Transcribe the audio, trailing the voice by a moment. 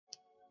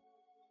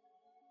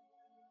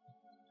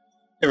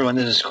Hey everyone,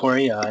 this is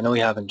Corey. I know we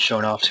haven't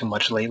shown off too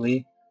much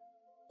lately,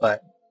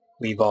 but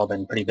we've all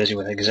been pretty busy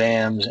with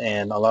exams,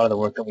 and a lot of the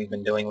work that we've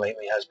been doing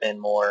lately has been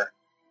more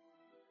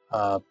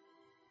uh,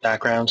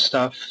 background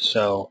stuff,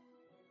 so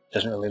it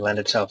doesn't really lend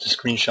itself to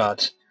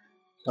screenshots.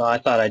 So I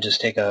thought I'd just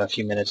take a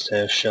few minutes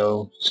to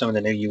show some of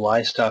the new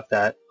UI stuff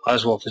that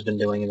Ozwolf has been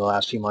doing in the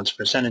last few months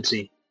for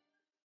Ascendancy.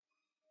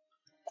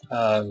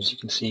 As you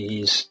can see,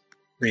 he's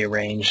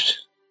rearranged,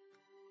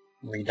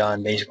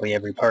 redone basically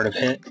every part of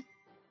it.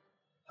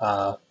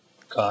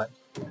 Got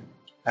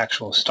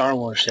actual Star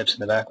Wars ships in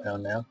the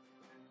background now,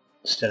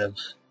 instead of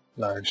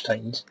large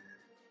Titans.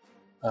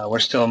 We're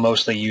still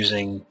mostly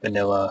using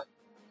vanilla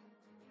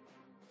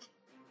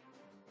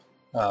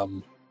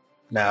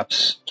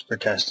maps for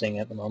testing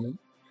at the moment,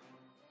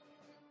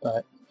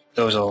 but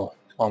those will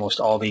almost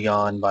all be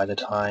gone by the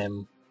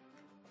time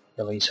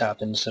release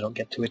happens, so don't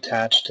get too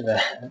attached to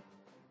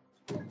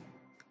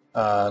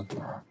that.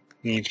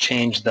 We've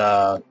changed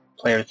the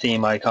player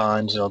theme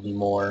icons. There'll be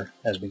more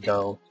as we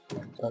go,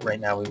 but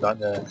right now we've got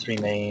the three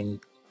main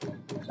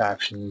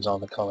factions, all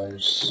the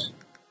colors.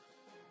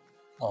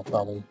 I'll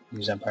probably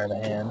use Empire of the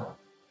Hand.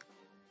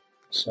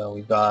 So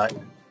we've got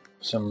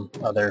some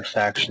other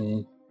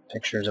faction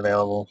pictures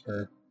available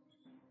for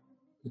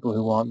people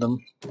who want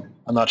them.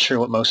 I'm not sure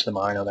what most of them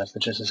are. I know that's the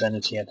just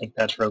Ascendancy. I think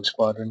that's Rogue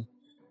Squadron.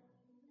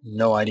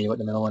 No idea what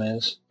the middle one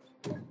is.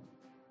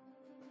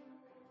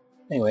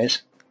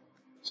 Anyways,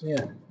 so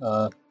yeah,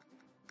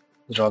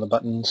 these are all the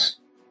buttons.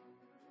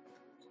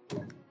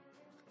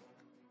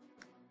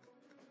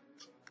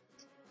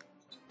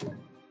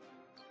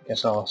 I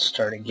guess I'll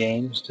start a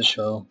game just to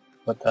show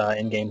what the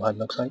in-game HUD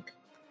looks like.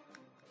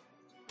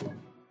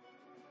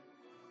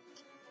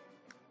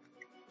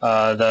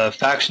 The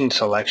faction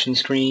selection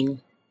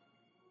screen,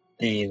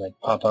 the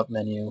pop-up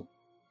menu,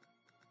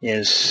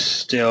 is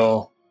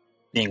still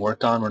being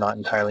worked on. We're not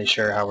entirely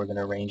sure how we're going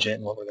to arrange it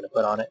and what we're going to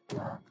put on it.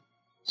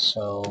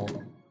 So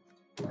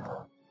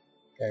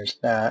there's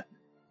that.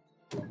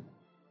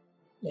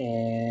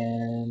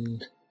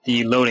 And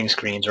the loading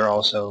screens are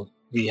also,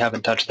 we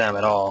haven't touched them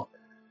at all.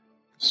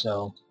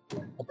 So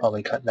I'll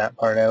probably cut that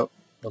part out.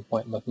 No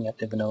point in looking at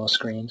the vanilla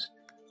screens.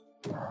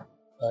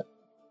 But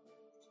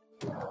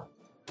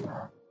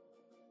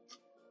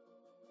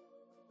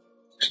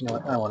actually, you know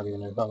what? I want to be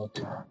in the Republic.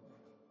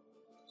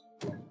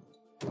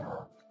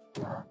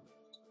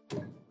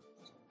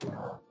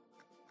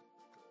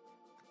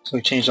 So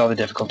we changed all the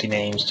difficulty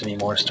names to be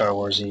more Star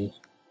Warsy.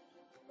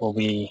 We'll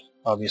be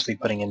obviously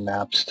putting in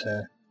maps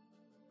to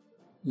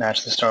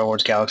match the Star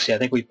Wars galaxy. I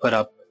think we put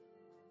up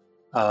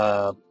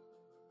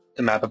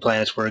the map of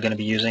planets we're going to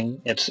be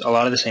using. It's a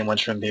lot of the same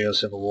ones from Imperial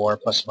Civil War,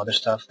 plus some other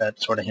stuff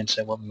that sort of hints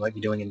at what we might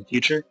be doing in the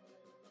future.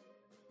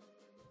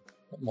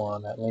 But more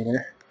on that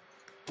later.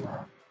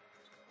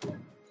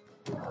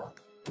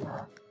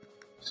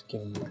 Just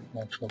give them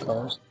natural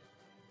colors.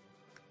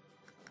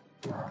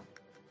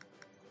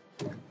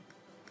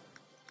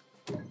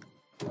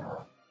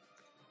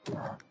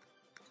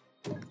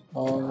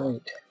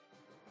 Alright.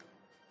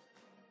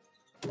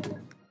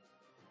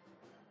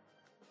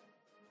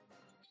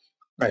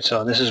 Right,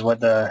 so this is what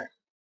the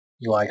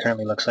UI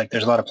currently looks like.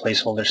 There's a lot of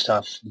placeholder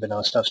stuff,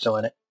 vanilla stuff still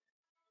in it.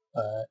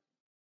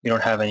 We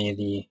don't have any of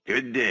the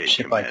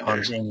ship Commander.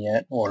 Icons in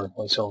yet, or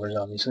voiceovers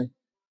obviously.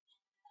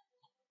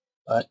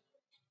 But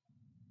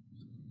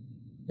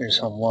here's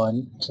Home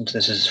 1, since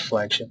this is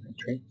flagship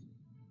victory.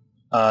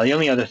 The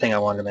only other thing I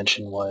wanted to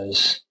mention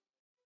was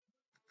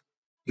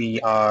we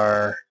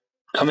are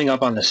coming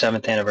up on the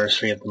 7th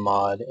anniversary of the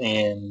mod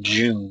in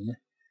June.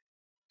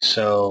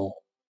 So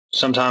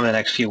sometime in the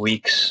next few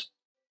weeks,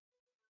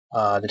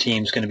 the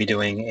team's going to be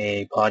doing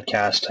a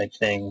podcast type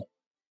thing,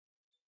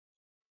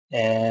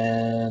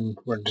 and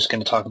we're just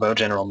going to talk about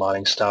general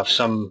modding stuff,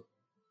 some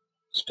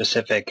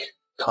specific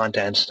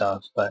content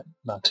stuff, but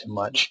not too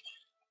much.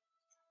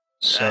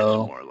 So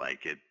that's more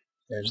like it.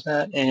 There's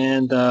that,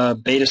 and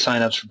beta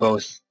signups for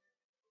both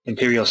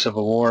Imperial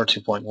Civil War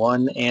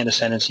 2.1 and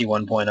Ascendancy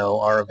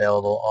 1.0 are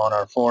available on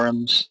our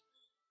forums.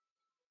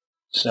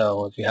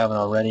 So if you haven't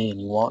already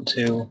and you want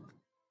to,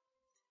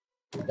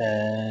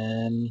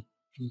 then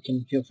you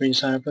can feel free to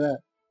sign up for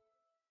that.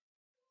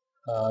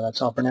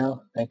 That's all for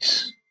now.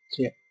 Thanks.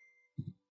 See ya.